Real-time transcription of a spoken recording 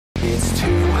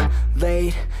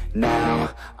late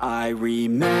now. I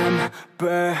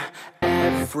remember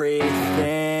everything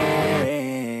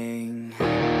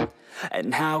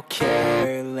and how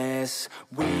careless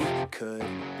we could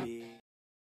be.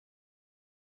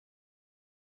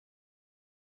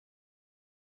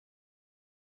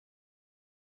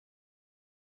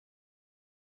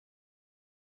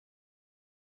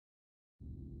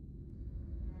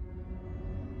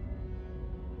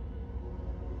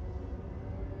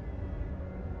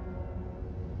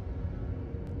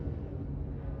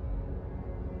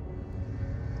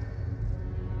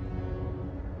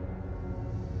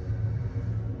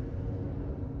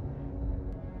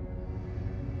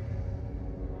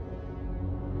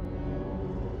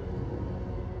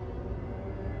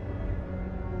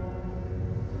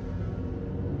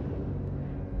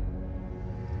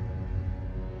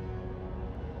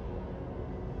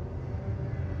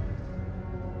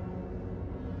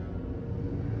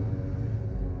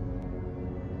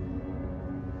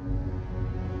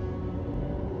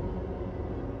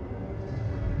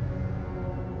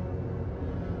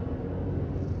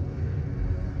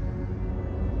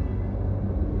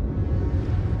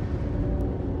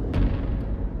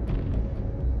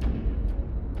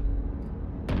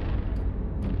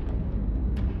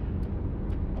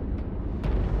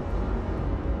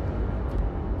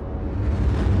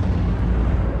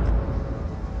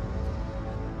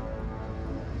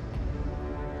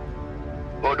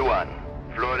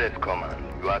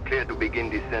 Clear to begin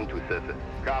descent to surface.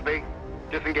 Copy.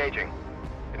 Disengaging.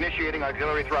 Initiating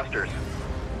auxiliary thrusters.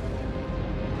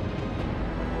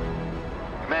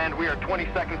 Command, we are 20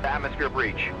 seconds to atmosphere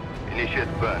breach. Initiate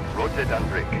burn. Rotate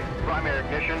unbrick. Primary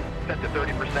ignition set to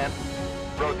 30%.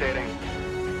 Rotating.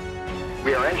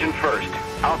 We are engine first.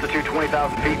 Altitude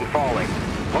 20,000 feet and falling.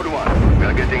 Mode 1. We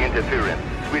are getting interference.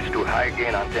 Switch to high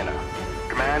gain antenna.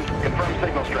 Command, confirm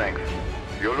signal strength.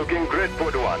 You're looking great,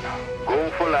 Mode 1. Go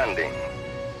for landing.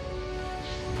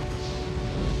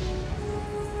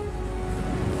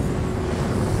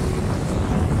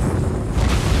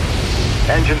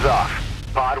 Engines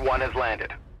off. Pod 1 has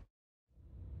landed.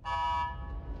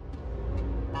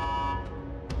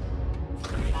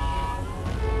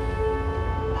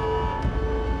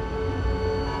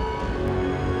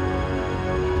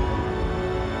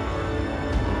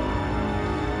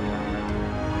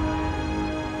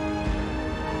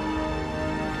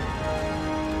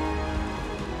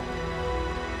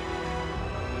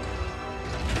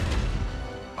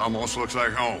 Almost looks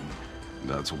like home.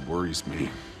 That's what worries me.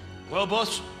 Well,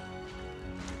 boss,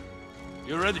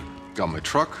 you ready? Got my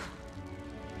truck.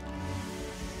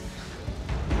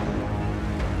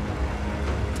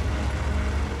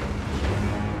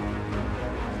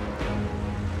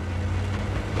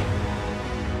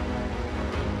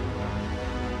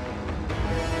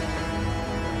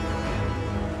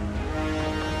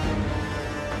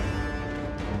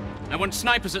 I want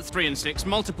snipers at 3 and 6,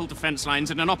 multiple defense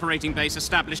lines, and an operating base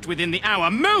established within the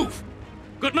hour. Move!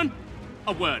 Goodman,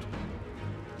 a word.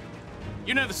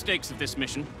 You know the stakes of this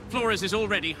mission. Flores is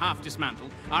already half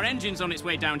dismantled. Our engine's on its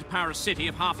way down to power a city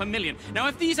of 500,000. Now,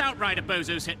 if these Outrider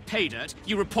bozos hit pay dirt,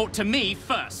 you report to me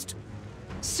first.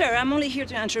 Sir, I'm only here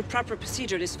to ensure proper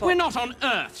procedure this fall. We're not on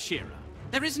Earth, Shearer.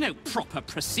 There is no proper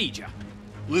procedure.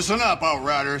 Listen up,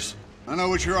 Outriders. I know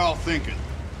what you're all thinking.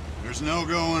 There's no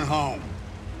going home.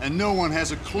 And no one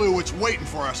has a clue what's waiting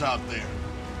for us out there.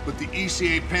 But the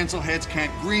ECA pencilheads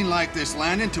can't greenlight this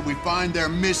landing until we find their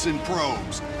missing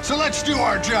probes. So let's do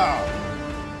our job!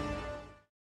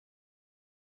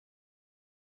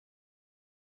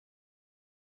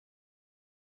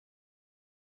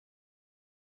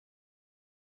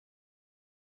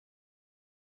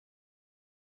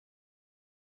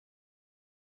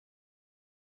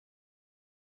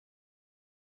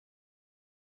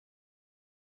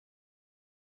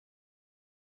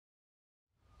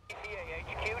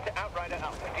 HQ to Outrider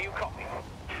Alpha. Do you copy?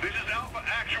 This is Alpha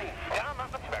Actual. Damn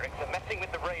atmospherics are messing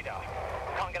with the radar.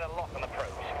 Can't get a lock on the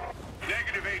probes.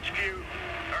 Negative HQ.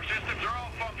 Our systems are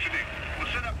all functioning. We'll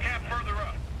set up camp further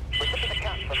up. We're looking at the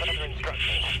camp for further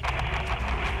instructions.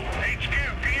 HQ,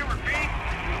 can you repeat?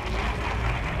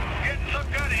 Getting some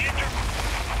kind of injury?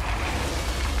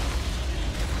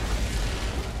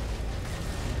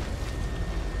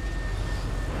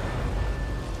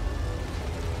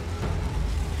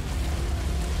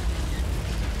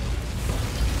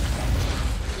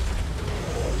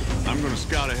 I'm gonna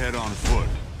scout ahead on foot.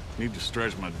 Need to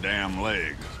stretch my damn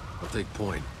legs. I'll take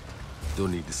point.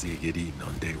 Don't need to see it get eaten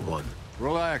on day one.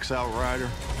 Relax, Outrider.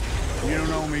 You don't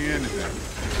owe me anything.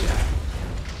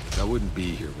 I wouldn't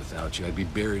be here without you. I'd be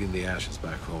buried in the ashes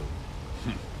back home.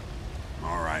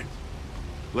 All right.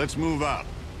 Let's move out.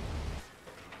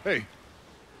 Hey.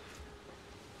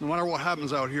 No matter what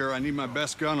happens out here, I need my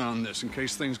best gun on this in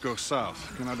case things go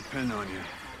south. Can I depend on you?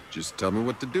 Just tell me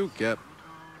what to do, Cap.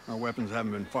 Our weapons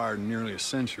haven't been fired in nearly a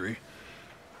century.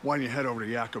 Why don't you head over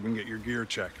to Jakob and get your gear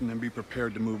checked, and then be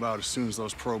prepared to move out as soon as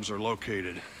those probes are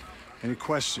located. Any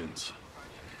questions?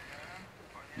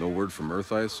 No word from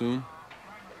Earth, I assume?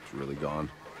 It's really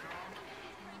gone.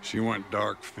 She went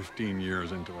dark 15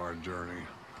 years into our journey.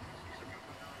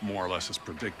 More or less as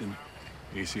predicted.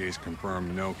 ECA's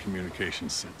confirmed no communication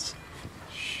since.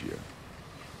 Shit.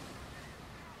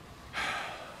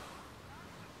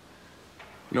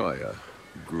 You know, I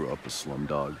grew up a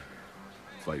slumdog,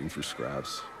 fighting for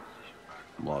scraps.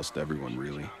 Lost everyone,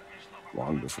 really,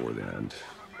 long before the end.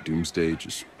 Doomsday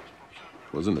just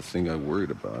wasn't a thing I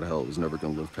worried about. Hell, I was never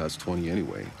gonna live past 20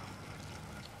 anyway.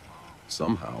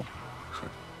 Somehow,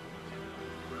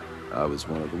 I was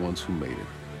one of the ones who made it.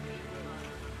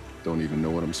 Don't even know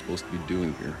what I'm supposed to be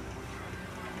doing here.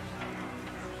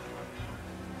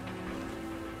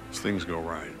 As things go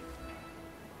right,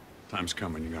 time's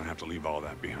coming, you're gonna have to leave all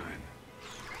that behind.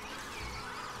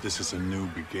 This is a new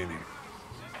beginning.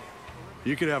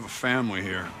 You could have a family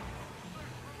here.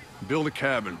 Build a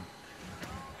cabin.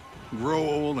 Grow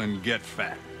old and get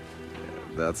fat.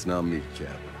 Yeah, that's not me,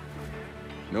 Cap.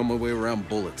 Know my way around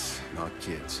bullets, not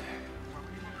kids.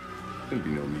 There'd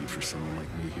be no need for someone like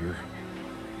me here.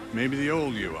 Maybe the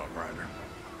old you, Outrider.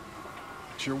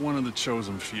 But you're one of the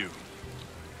chosen few.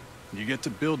 You get to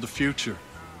build the future.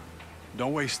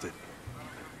 Don't waste it.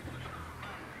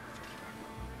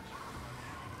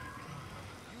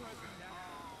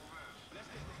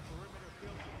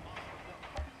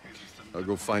 I'll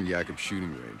go find Jakob's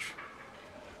shooting range.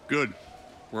 Good.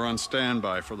 We're on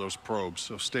standby for those probes,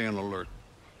 so stay on alert.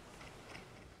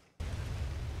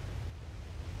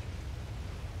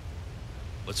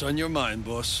 What's on your mind,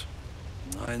 boss?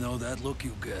 I know that look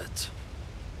you get.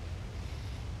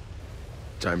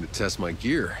 Time to test my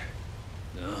gear.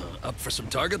 Up for some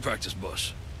target practice,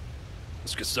 boss.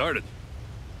 Let's get started.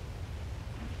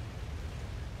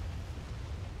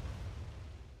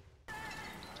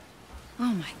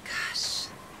 Oh my gosh.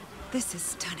 This is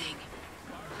stunning.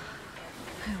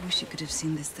 I wish you could have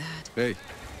seen this, Dad. Hey.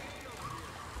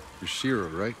 You're Shira,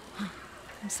 right?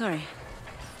 I'm sorry.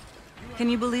 Can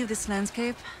you believe this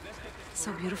landscape? It's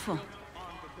so beautiful.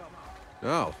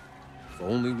 Oh. If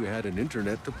only we had an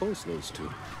internet to post those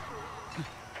to.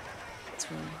 It's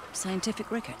for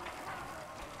scientific record.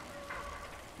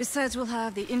 Besides, we'll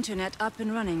have the internet up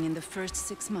and running in the first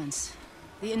 6 months.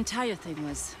 The entire thing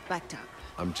was backed up.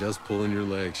 I'm just pulling your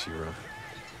leg, Shira.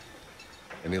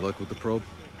 Any luck with the probe?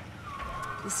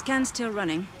 The scan's still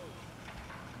running.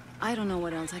 I don't know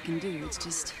what else I can do, it's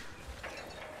just...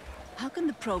 How can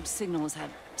the probe signals have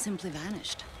simply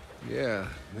vanished? Yeah,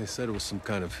 they said it was some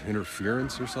kind of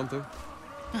interference or something.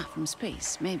 Ah, from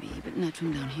space, maybe, but not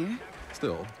from down here.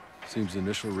 Still, seems the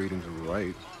initial readings are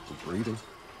right. We're breathing.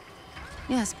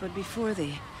 Yes, but before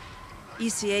the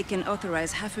ECA can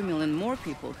authorize 500,000 more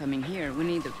people coming here, we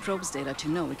need the probe's data to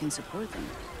know we can support them.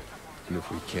 And if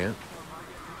we can't?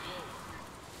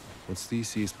 What's the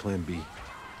ECA's plan B? Do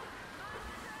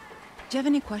you have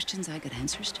any questions I got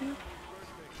answers to?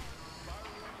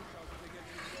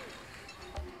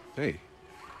 Hey,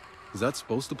 is that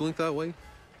supposed to blink that way?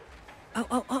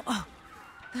 Oh.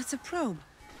 That's a probe.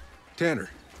 Tanner,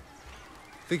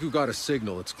 think we got a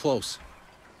signal. It's close.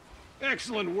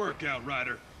 Excellent work,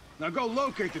 Outrider. Now go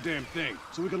locate the damn thing,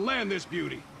 so we can land this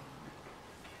beauty.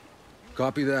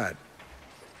 Copy that.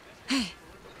 Hey,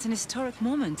 it's an historic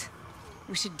moment.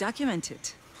 We should document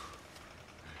it.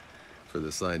 For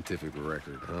the scientific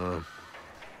record, huh?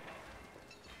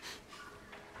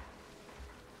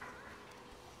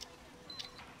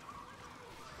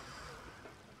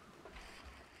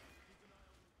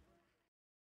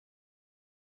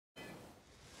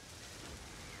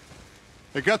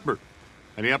 Hey, Cuthbert.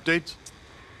 Any updates?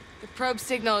 The probe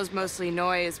signal is mostly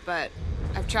noise, but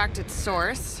I've tracked its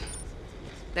source.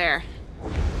 There.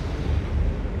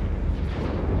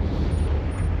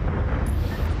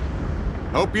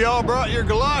 Hope you all brought your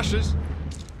galoshes.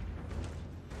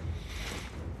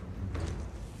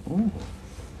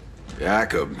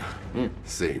 Jakob.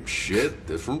 Same shit,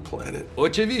 different planet.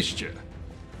 Oczywiście.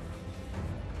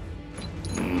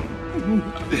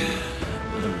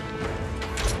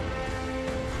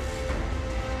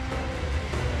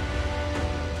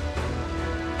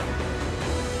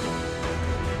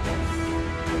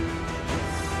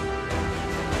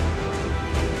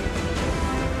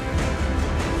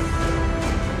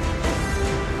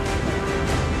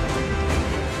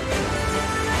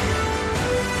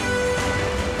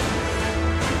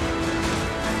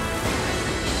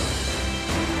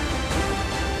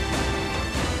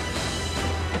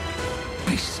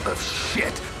 Piece of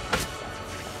shit!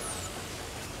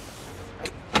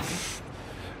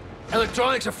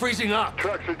 Electronics are freezing up!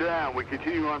 Trucks are down. We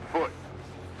continue on foot.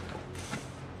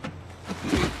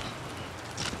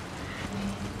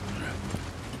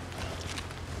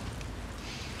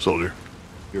 Soldier,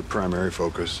 your primary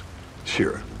focus,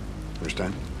 Shira.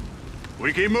 Understand?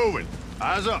 We keep moving.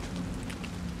 Eyes up.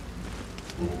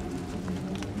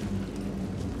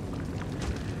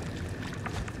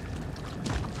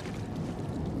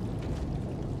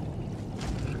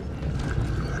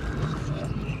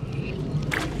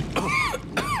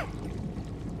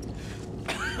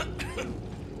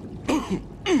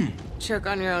 Choke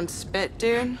on your own spit,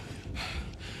 dude?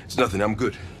 It's nothing, I'm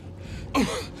good.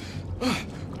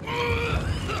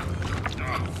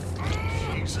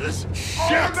 Jesus.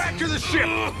 Get back to the ship!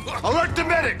 Alert the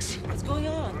medics! What's going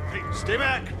on? Hey, stay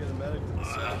back!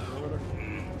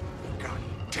 God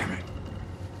damn it.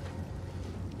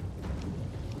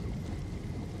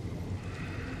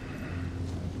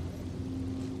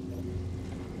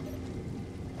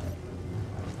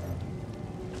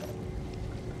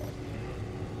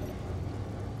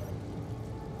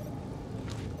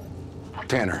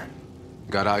 Tanner,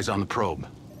 got eyes on the probe.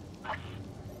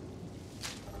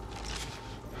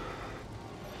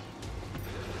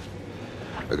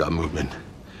 I got movement.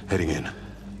 Heading in.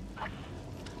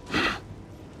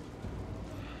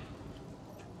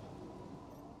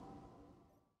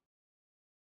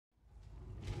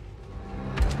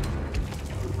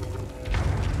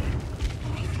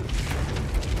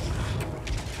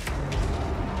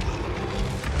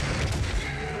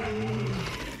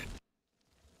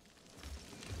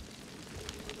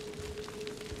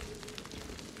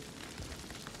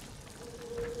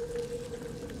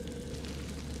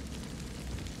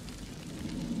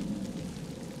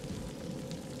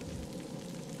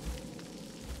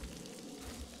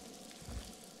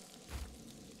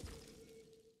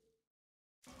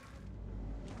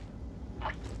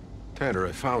 Tanner,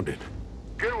 I found it.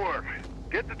 Good work.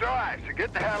 Get the drives and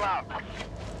get the hell out.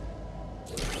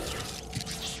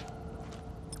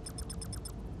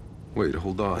 Wait,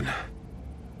 hold on.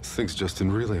 This thing's just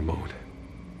in relay mode.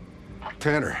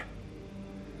 Tanner,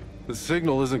 the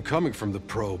signal isn't coming from the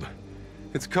probe.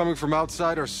 It's coming from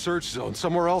outside our search zone,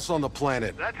 somewhere else on the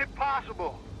planet. That's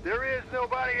impossible. There is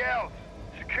nobody else.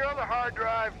 Secure the hard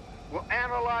drive. We'll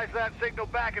analyze that signal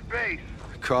back at base.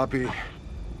 Copy.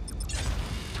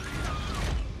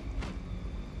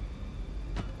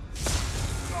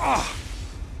 Oh,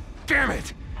 damn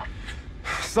it!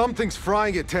 Something's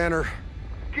frying it, Tanner.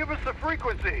 Give us the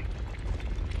frequency.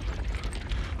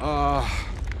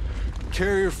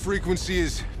 Carrier frequency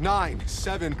is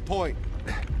 97 point.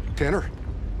 Tanner,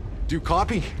 do you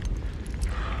copy?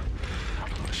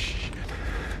 Oh, shit.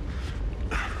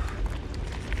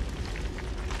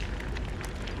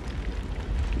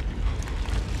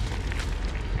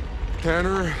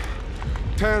 Tanner,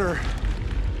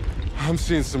 I'm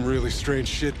seeing some really strange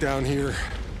shit down here.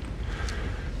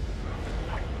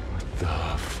 What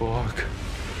the fuck?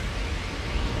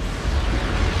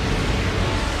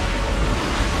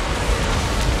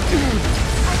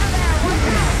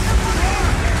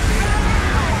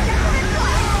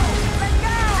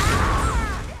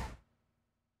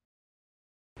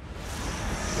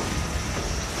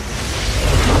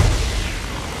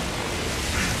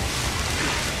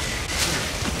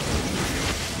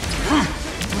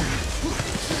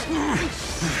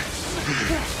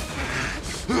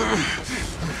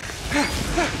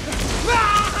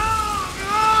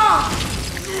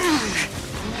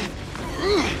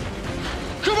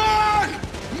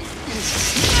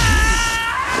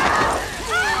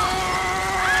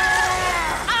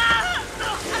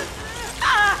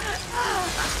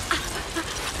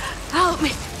 Help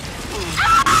me!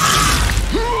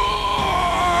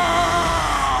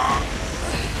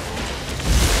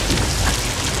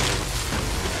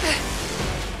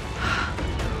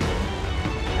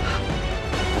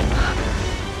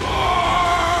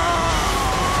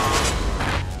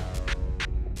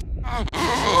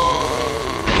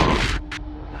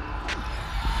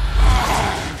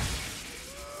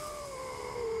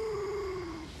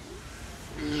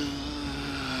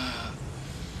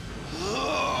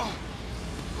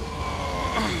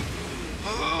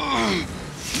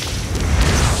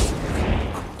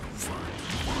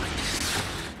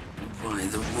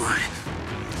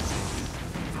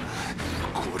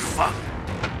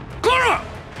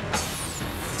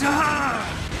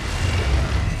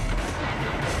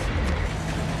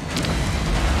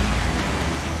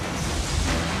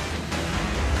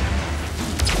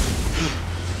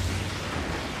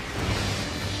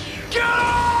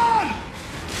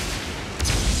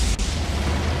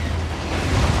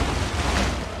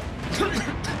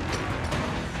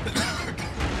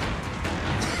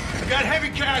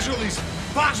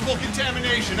 Possible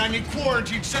contamination. I need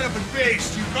quarantine set up at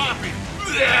base. You copy?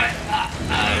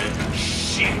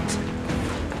 Shit.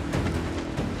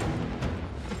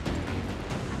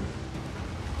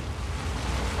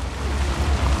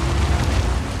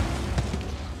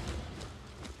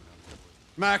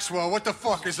 Maxwell, what the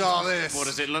fuck is all this? What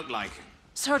does it look like?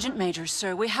 Sergeant Major,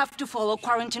 sir, we have to follow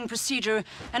quarantine procedure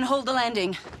and hold the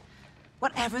landing.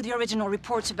 Whatever the original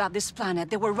reports about this planet,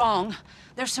 they were wrong.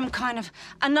 There's some kind of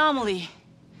anomaly.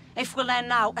 If we land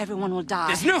now, everyone will die.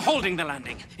 There's no holding the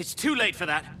landing. It's too late for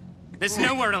that. There's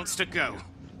nowhere else to go.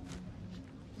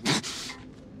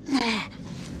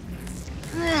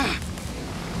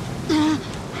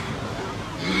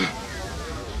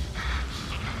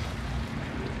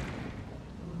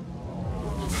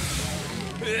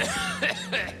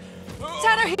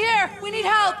 Tanner, here! We need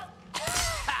help!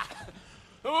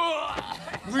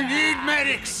 We need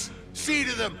medics! See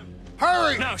to them!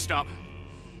 Hurry! No, stop.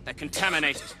 They're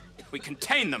contaminated. We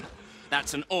contain them.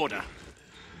 That's an order.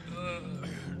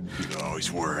 You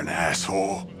always were an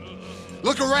asshole.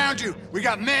 Look around you. We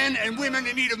got men and women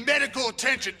in need of medical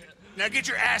attention. Now get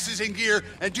your asses in gear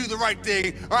and do the right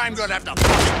thing, or I'm gonna have to...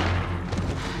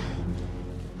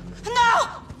 No!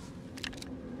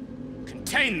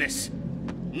 Contain this.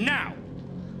 Now!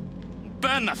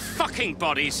 Burn the fucking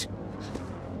bodies!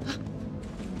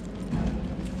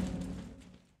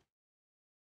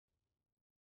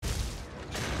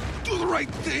 Do the right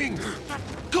thing!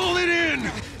 Call it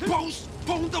in!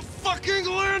 Postpone the fucking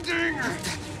landing!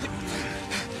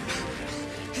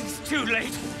 It's too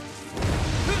late.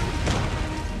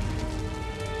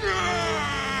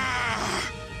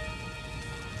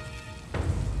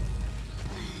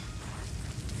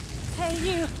 Hey,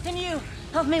 you, and you,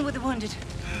 help me with the wounded.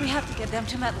 We have to get them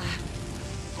to MedLab.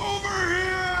 Over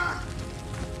here!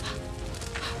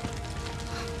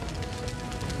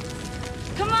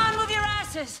 Come on, move your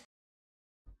asses!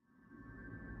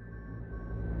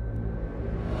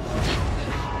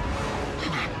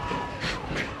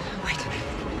 Wait.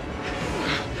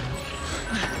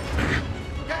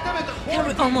 Yeah,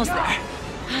 we're almost there.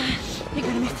 You're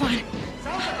gonna be fine.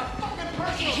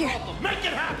 Here. Make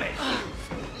it happen!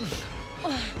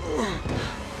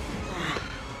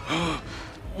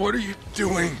 What are you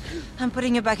doing? I'm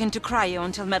putting you back into cryo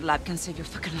until MedLab can save your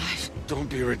fucking life. Don't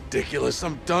be ridiculous.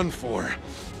 I'm done for.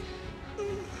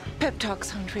 Pep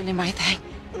talks aren't really my thing.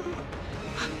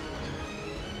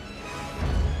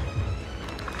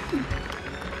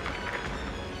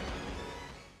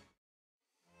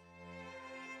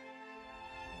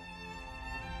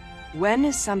 When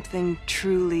is something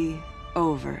truly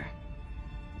over?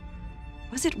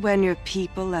 Was it when your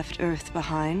people left Earth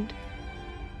behind?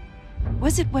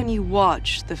 Was it when you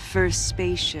watched the first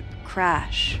spaceship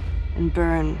crash and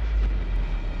burn?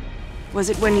 Was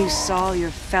it when you saw your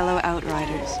fellow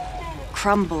Outriders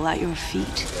crumble at your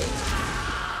feet?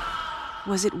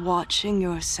 Was it watching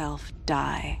yourself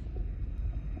die?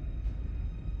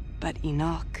 But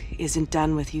Enoch isn't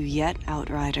done with you yet,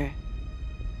 Outrider.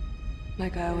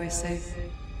 Like I always say,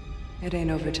 it ain't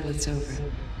over till it's over.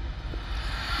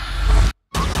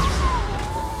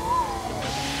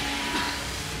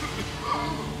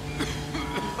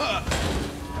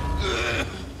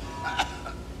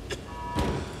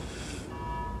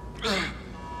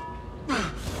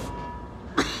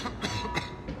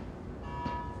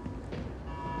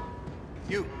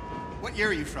 You, what year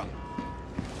are you from?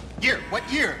 Year, what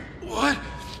year? What?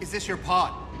 Is this your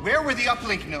pod? Where were the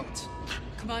uplink nodes?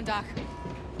 Come on, Doc.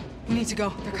 We need to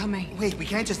go. They're coming. Wait, we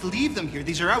can't just leave them here.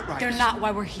 These are Outriders. They're not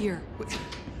why we're here. Wait.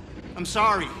 I'm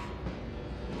sorry.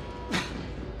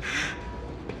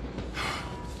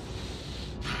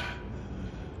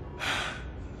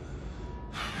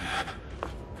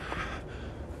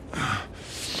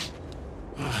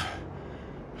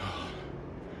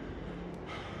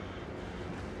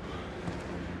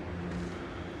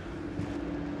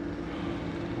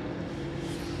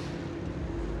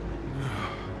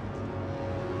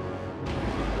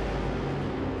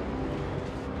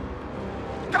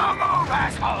 Don't move,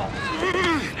 asshole!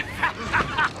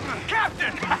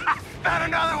 Captain! Found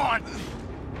another one!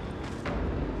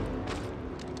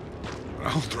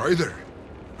 Outrider?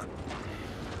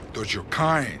 Thought your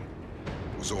kind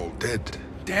was all dead.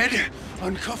 Dead?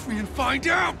 Uncuff me and find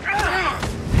out!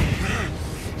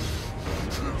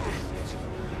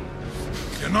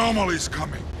 The anomaly's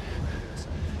coming.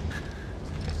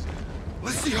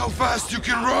 Let's see how fast you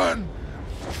can run!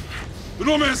 The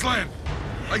no man's land!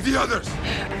 Like the others!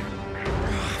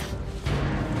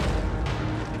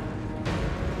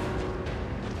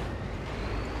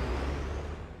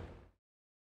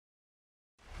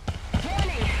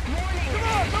 Come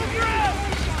on, move your ass!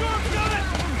 Storm's coming!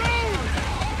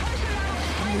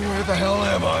 Where the hell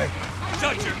am I?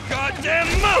 Shut your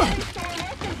goddamn mouth!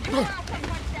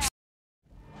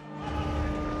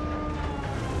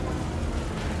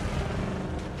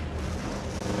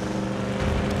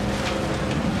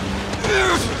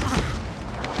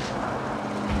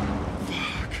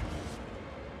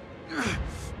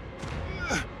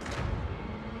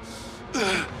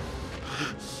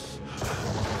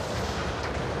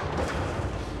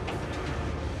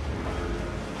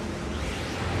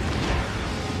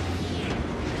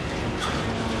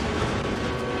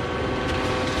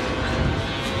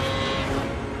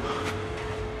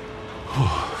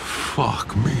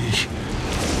 Fuck me.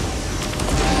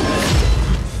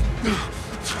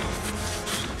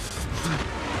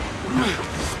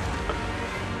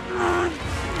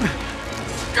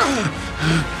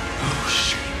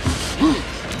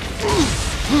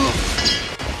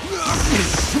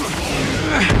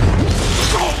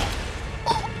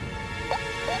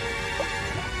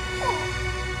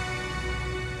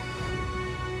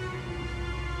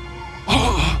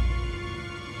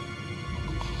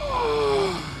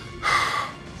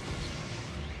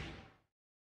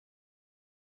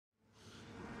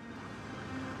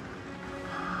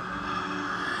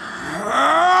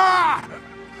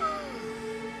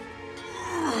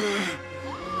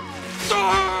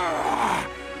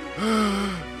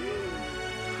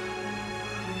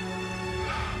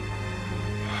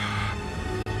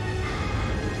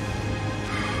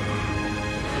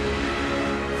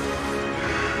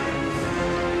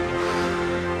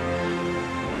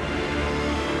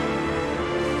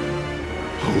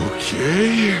 Oh, shit.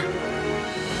 Okay.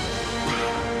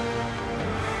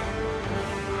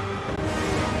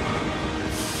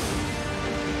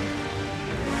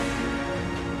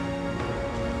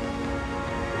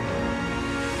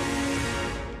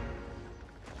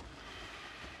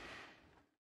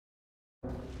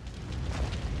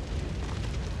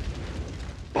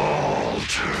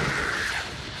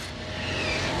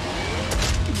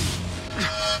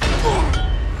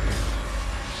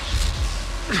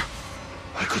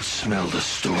 Smell the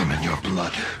storm in your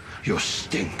blood, your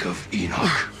stink of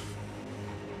Enoch.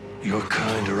 Your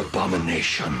kind are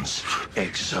abominations,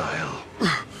 exile.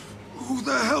 Who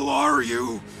the hell are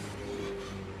you?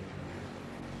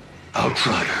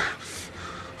 Outrider.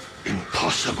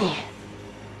 Impossible.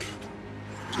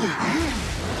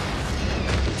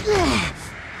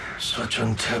 Such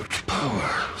untapped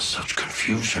power, such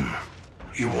confusion.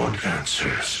 You want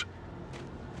answers.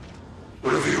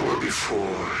 Whatever you were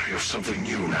before, you're something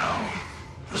new now.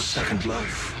 A second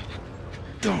life.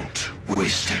 Don't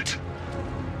waste it.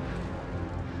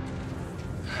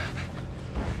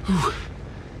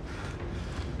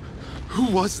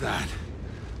 Who was that?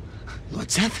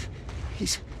 Lord Seth?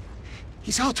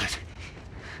 He's altered.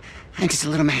 I'm just a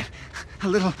little man. A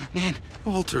little man.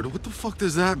 Altered? What the fuck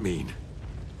does that mean?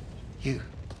 You.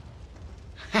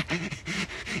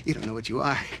 You don't know what you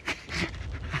are.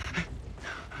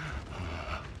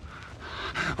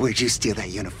 Where'd you steal that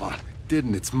uniform?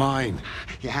 Didn't, it's mine.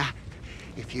 Yeah?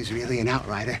 If you's really an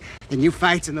outrider, then you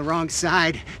fights on the wrong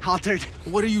side, Altered.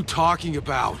 What are you talking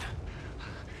about?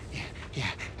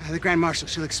 Yeah. The Grand Marshal,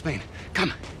 she'll explain.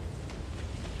 Come.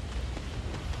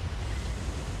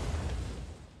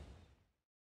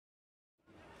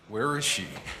 Where is she?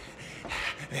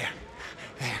 There.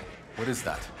 What is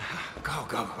that? Go.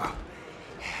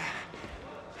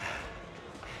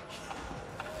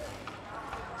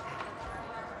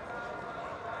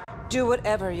 Do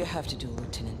whatever you have to do,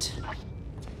 Lieutenant.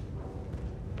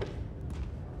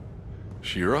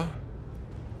 Shira?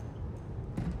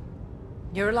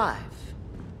 You're alive.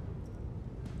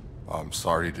 I'm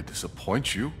sorry to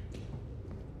disappoint you.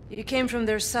 You came from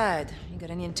their side. You got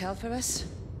any intel for us?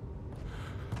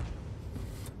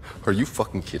 Are you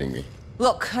fucking kidding me?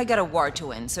 Look, I got a war to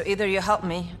win, so either you help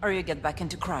me, or you get back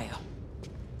into cryo.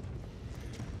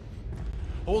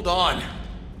 Hold on.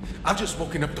 I've just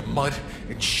woken up to mud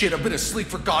and shit. I've been asleep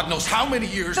for God knows how many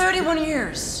years. 31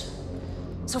 years!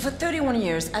 So for 31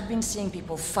 years, I've been seeing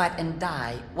people fight and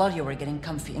die while you were getting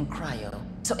comfy in cryo.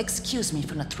 So excuse me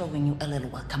for not throwing you a little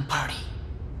welcome party.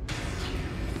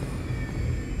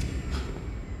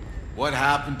 What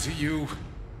happened to you?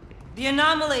 The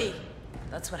anomaly!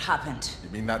 That's what happened. You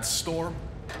mean that storm?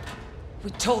 We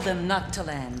told them not to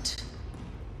land.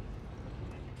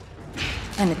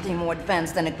 Anything more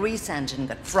advanced than a grease engine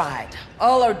got fried.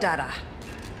 All our data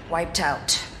wiped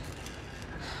out.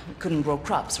 We couldn't grow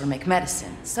crops or make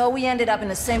medicine, so we ended up in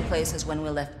the same place as when we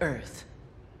left Earth.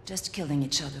 Just killing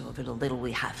each other over the little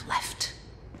we have left.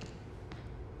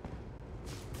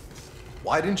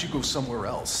 Why didn't you go somewhere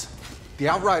else? The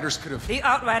Outriders could have... The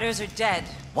Outriders are dead.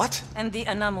 What? And the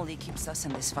anomaly keeps us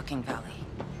in this fucking valley.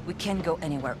 We can't go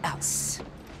anywhere else.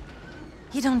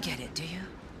 You don't get it, do you?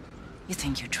 You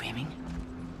think you're dreaming?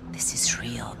 This is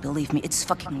real. Believe me, it's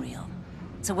fucking real.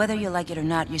 So whether you like it or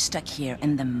not, you're stuck here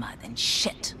in the mud and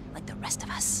shit like the rest of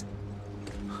us.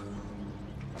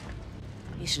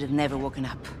 You should have never woken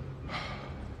up.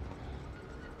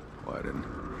 Well, I didn't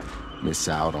miss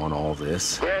out on all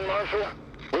this. Grand Marshal,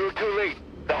 we were too late.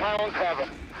 The hounds have him.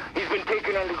 He's been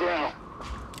taken underground.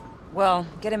 Well,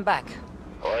 get him back.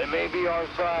 Well, it may be our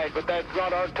side, but that's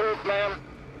not our turf, ma'am.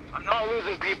 I'm not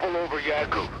losing people over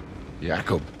Jakub.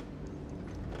 Jakub?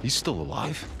 He's still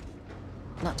alive?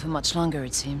 Not too much longer,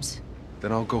 it seems.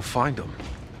 Then I'll go find him.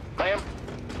 Ma'am?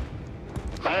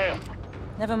 Ma'am?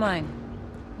 Never mind.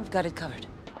 We've got it covered.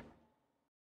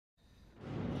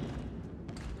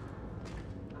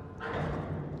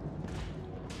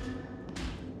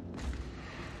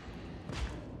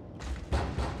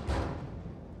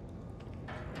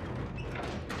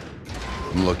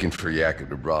 I'm looking for Jakub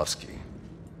Dabrowski.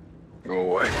 Go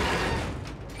away.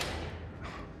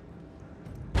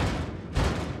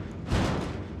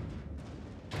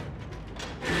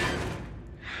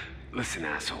 Listen,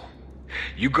 asshole.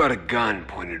 You got a gun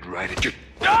pointed right at your...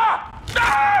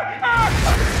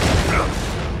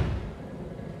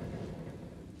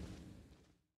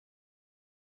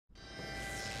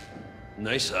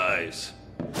 Nice eyes.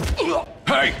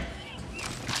 Hey!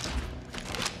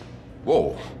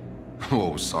 Whoa.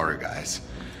 Whoa, sorry, guys.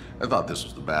 I thought this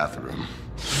was the bathroom.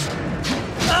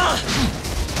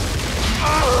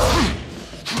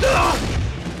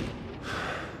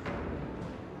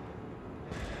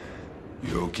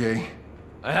 You okay?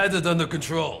 I had it under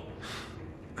control.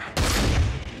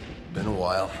 Been a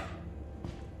while.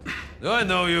 I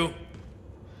know you.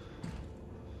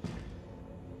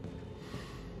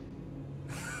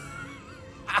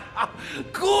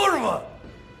 Kurva!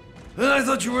 I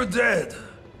thought you were dead.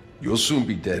 You'll soon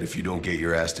be dead if you don't get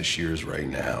your ass to Shears right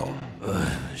now.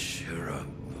 Sure.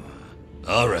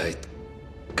 All right.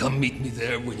 Come meet me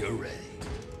there when you're ready.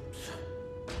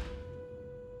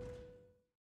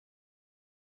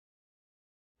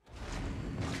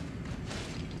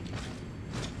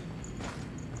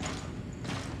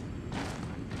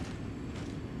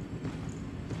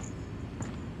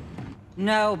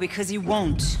 No, because he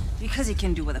won't. Because he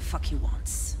can do what the fuck he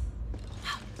wants.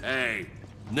 Hey,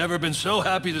 never been so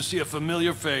happy to see a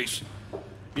familiar face.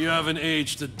 You haven't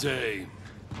aged a day.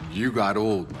 You got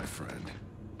old, my friend.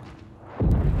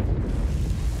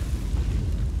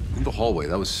 In the hallway,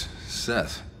 that was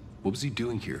Seth. What was he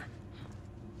doing here?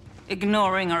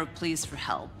 Ignoring our pleas for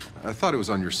help. I thought it was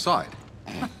on your side.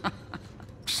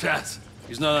 Seth,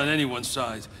 he's not on anyone's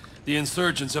side. The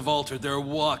insurgents have altered their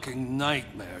walking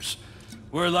nightmares.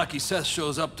 We're lucky Seth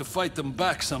shows up to fight them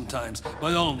back sometimes,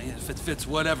 but only if it fits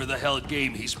whatever the hell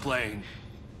game he's playing.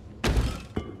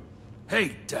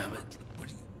 Hey, damn it.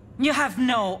 You have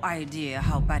no idea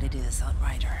how bad it is,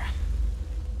 Outrider.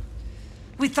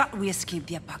 We thought we escaped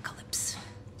the apocalypse.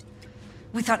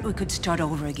 We thought we could start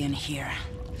over again here.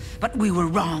 But we were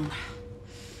wrong.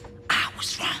 I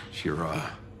was wrong.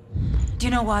 Shira. Do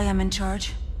you know why I'm in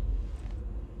charge?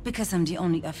 Because I'm the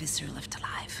only officer left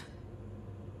alive.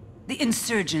 The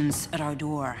insurgents at our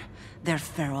door, they're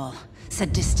feral,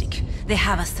 sadistic. They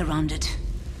have us surrounded.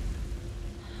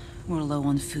 We're low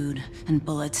on food and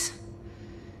bullets.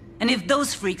 And if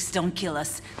those freaks don't kill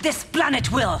us, this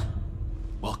planet will!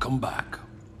 Welcome back.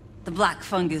 The black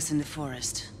fungus in the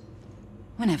forest.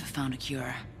 We never found a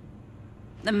cure.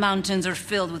 The mountains are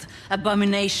filled with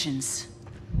abominations.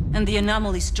 And the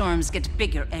anomaly storms get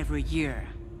bigger every year.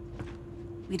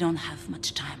 We don't have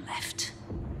much time left.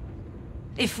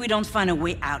 If we don't find a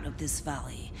way out of this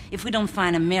valley, if we don't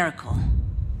find a miracle,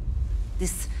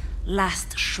 this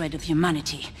last shred of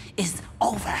humanity is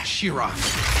over. Shira.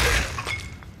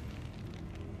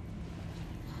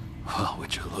 Well,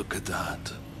 would you look at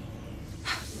that?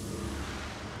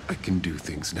 I can do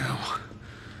things now.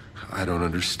 I don't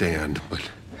understand,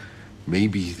 but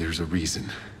maybe there's a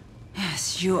reason.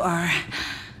 Yes, you are.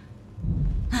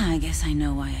 I guess I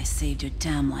know why I saved your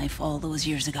damn life all those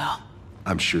years ago.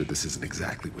 I'm sure this isn't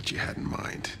exactly what you had in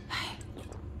mind.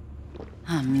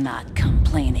 I'm not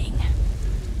complaining.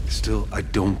 Still, I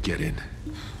don't get it.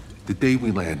 The day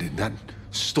we landed, that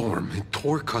storm, it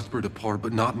tore Cuthbert apart,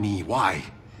 but not me. Why?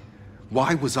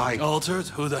 Why was I... Altered?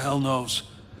 Who the hell knows?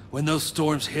 When those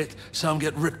storms hit, some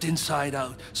get ripped inside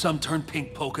out, some turn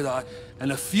pink polka dot,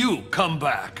 and a few come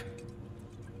back.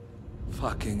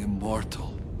 Fucking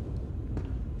immortal.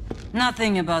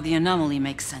 Nothing about the anomaly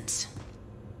makes sense.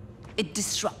 It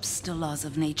disrupts the laws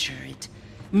of nature. It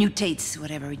mutates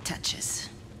whatever it touches.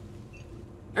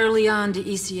 Early on, the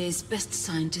ECA's best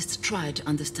scientists tried to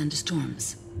understand the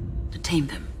storms, to tame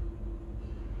them.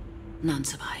 None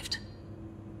survived.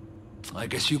 I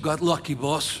guess you got lucky,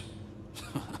 boss.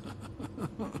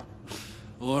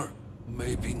 Or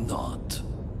maybe not.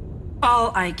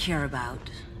 All I care about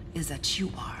is that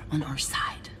you are on our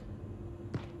side.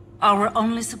 Our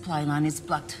only supply line is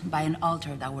blocked by an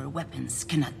altar that our weapons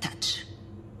cannot touch.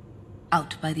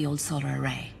 Out by the old solar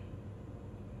array.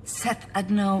 Seth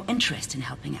had no interest in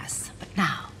helping us, but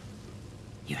now,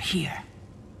 you're here.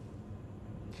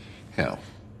 Hell,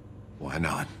 why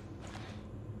not?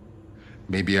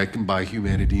 Maybe I can buy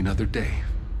humanity another day.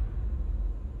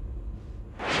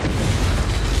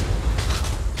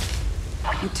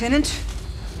 Lieutenant,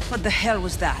 what the hell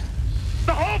was that?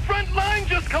 The whole front line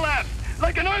just collapsed!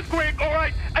 Like an earthquake, all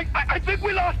right. I think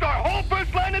we lost our whole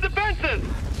first line of defenses!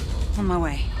 On my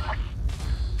way.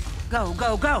 Go,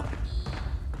 go, go!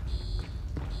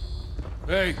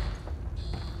 Hey,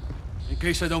 in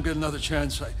case I don't get another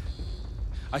chance,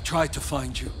 I tried to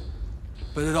find you,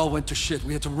 but it all went to shit.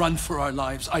 We had to run for our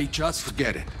lives.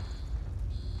 Forget it.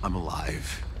 I'm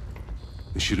alive.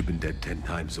 We should have been dead 10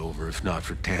 times over, if not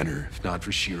for Tanner, if not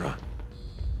for Shira.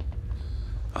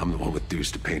 I'm the one with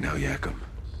dues to pay now, Yakum.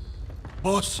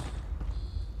 Boss,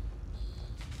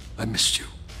 I missed you.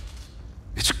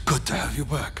 It's good to have you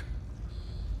back.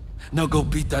 Now go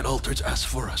beat that altered's ass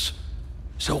for us,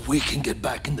 so we can get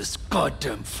back in this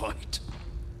goddamn fight.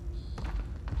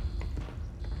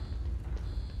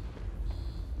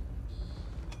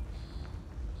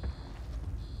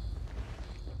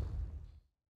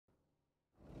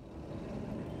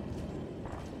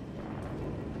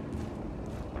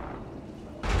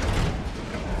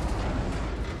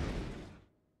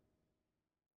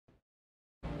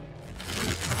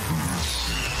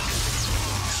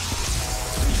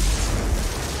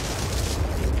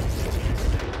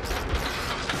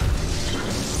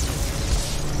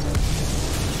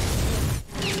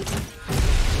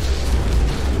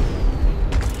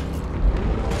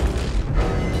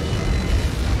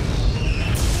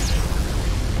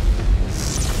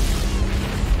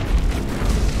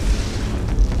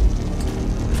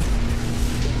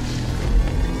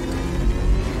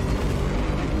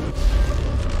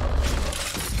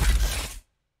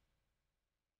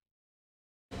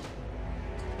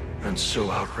 And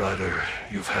so, Outrider,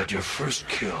 you've had your first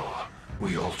kill.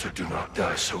 We Altered do not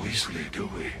die so easily, do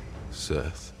we?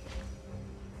 Seth.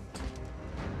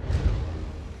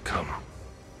 Come.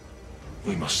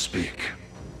 We must speak.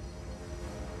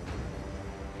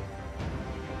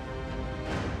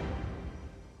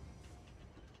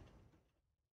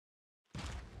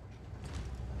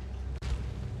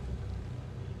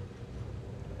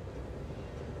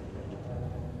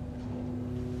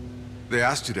 They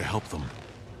asked you to help them.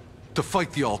 To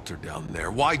fight the altar down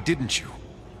there. Why didn't you?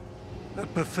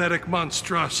 That pathetic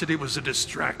monstrosity was a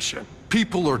distraction.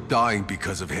 People are dying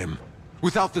because of him.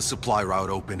 Without the supply route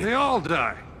open... They all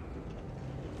die.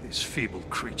 These feeble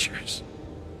creatures.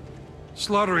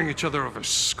 Slaughtering each other over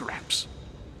scraps.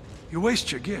 You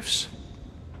waste your gifts.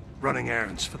 Running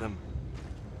errands for them.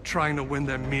 Trying to win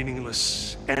their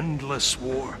meaningless, endless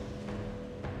war.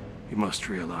 You must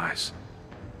realize,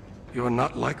 you are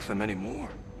not like them anymore.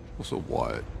 So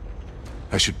what?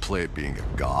 I should play at being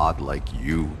a god like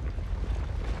you?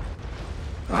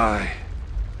 I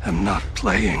am not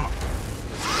playing.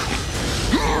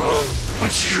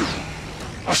 But you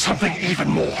are something even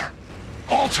more.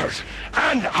 Altered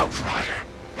and Outrider.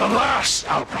 The last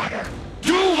Outrider.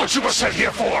 Do what you were sent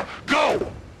here for.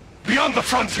 Go! Beyond the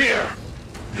frontier.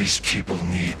 These people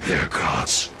need their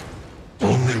gods.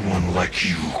 Only one like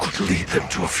you could lead them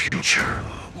to a future.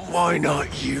 Why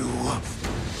not you?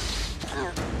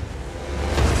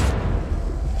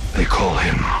 They call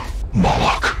him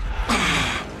Moloch.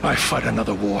 I fight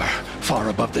another war, far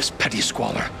above this petty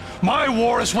squalor. My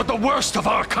war is with the worst of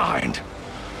our kind.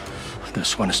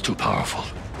 This one is too powerful.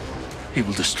 He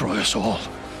will destroy us all,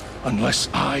 unless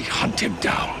I hunt him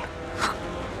down.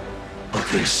 But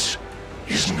this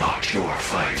is not your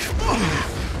fight.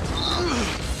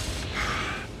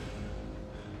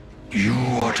 You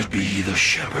are to be the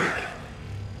shepherd.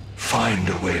 Find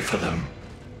a way for them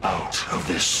out of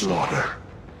this slaughter.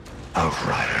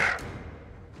 Outrider.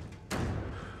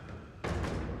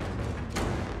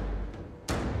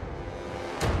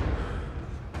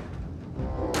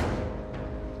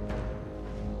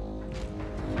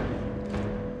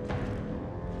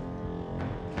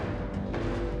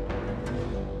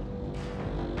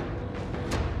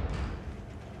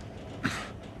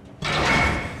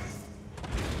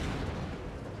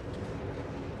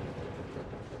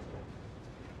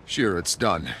 Sure, it's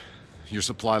done. Your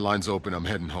supply line's open, I'm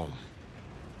heading home.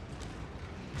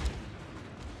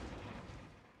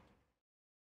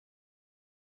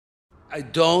 I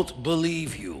don't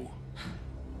believe you.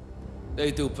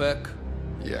 Hey, Dupek.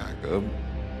 Yeah, go.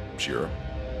 Shira.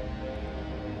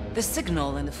 The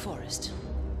signal in the forest.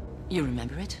 You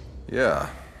remember it? Yeah,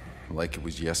 like it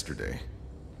was yesterday.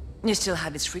 You still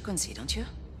have its frequency, don't you?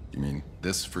 You mean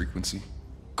this frequency?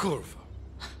 Curva.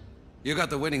 You got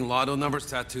the winning lotto numbers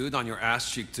tattooed on your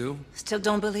ass cheek, too? Still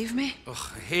don't believe me? Ugh,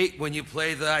 I hate when you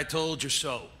play the I told you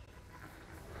so.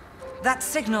 That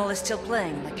signal is still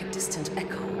playing like a distant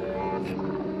echo.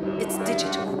 It's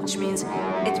digital, which means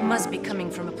it must be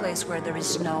coming from a place where there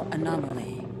is no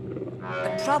anomaly.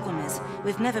 The problem is,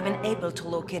 we've never been able to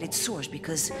locate its source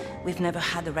because we've never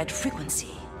had the right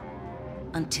frequency.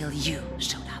 Until you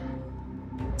showed up.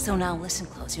 So now listen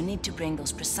close, you need to bring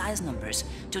those precise numbers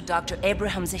to Dr.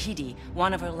 Abraham Zahidi,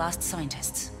 one of our last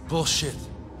scientists. Bullshit.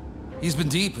 He's been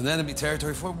deep in enemy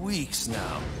territory for weeks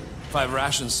now. 5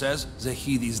 Rations says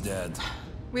Zahidi's dead.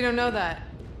 We don't know that.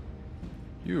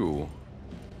 You...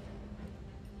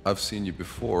 I've seen you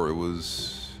before. It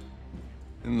was...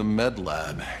 in the med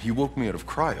lab. You woke me out of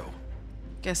cryo.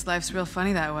 Guess life's real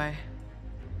funny that way.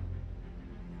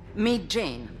 Meet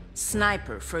Jane.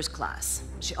 Sniper, first class.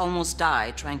 She almost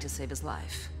died trying to save his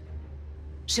life.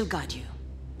 She'll guide you.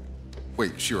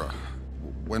 Wait, Shira.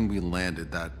 When we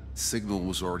landed, that signal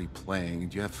was already playing.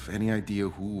 Do you have any idea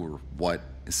who or what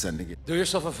is sending it? Do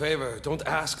yourself a favor, don't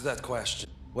ask that question.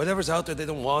 Whatever's out there, they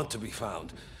don't want to be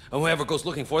found. And whoever goes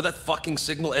looking for that fucking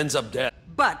signal ends up dead.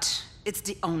 But it's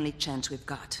the only chance we've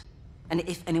got. And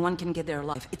if anyone can get there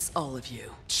alive, it's all of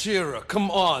you. Shira, come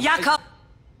on. Jakob!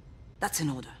 That's an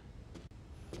order.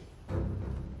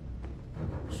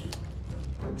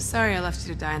 Sorry I left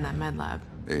you to die in that med lab.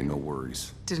 Hey, no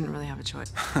worries. Didn't really have a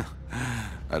choice.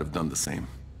 I'd have done the same.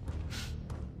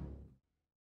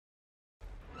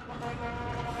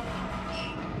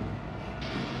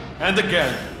 And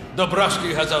again,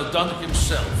 Dobrowski has outdone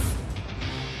himself.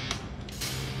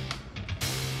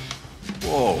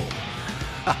 Whoa.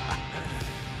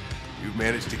 You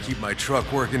managed to keep my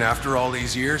truck working after all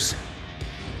these years?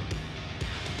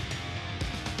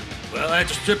 Well, I had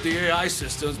to strip the AI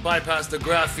systems, bypass the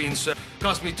graphene set.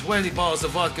 Cost me 20 bottles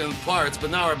of vodka and parts, but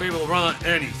now our baby will run on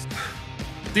anything.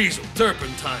 Diesel,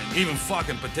 turpentine, even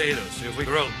fucking potatoes, if we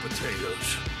grow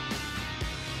potatoes.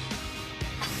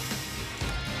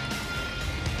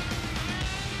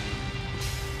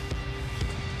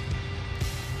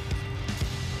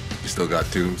 You still got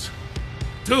tunes?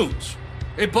 Tunes?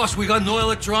 Hey, boss, we got no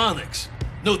electronics.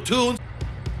 No tunes.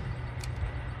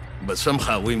 But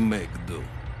somehow we make do.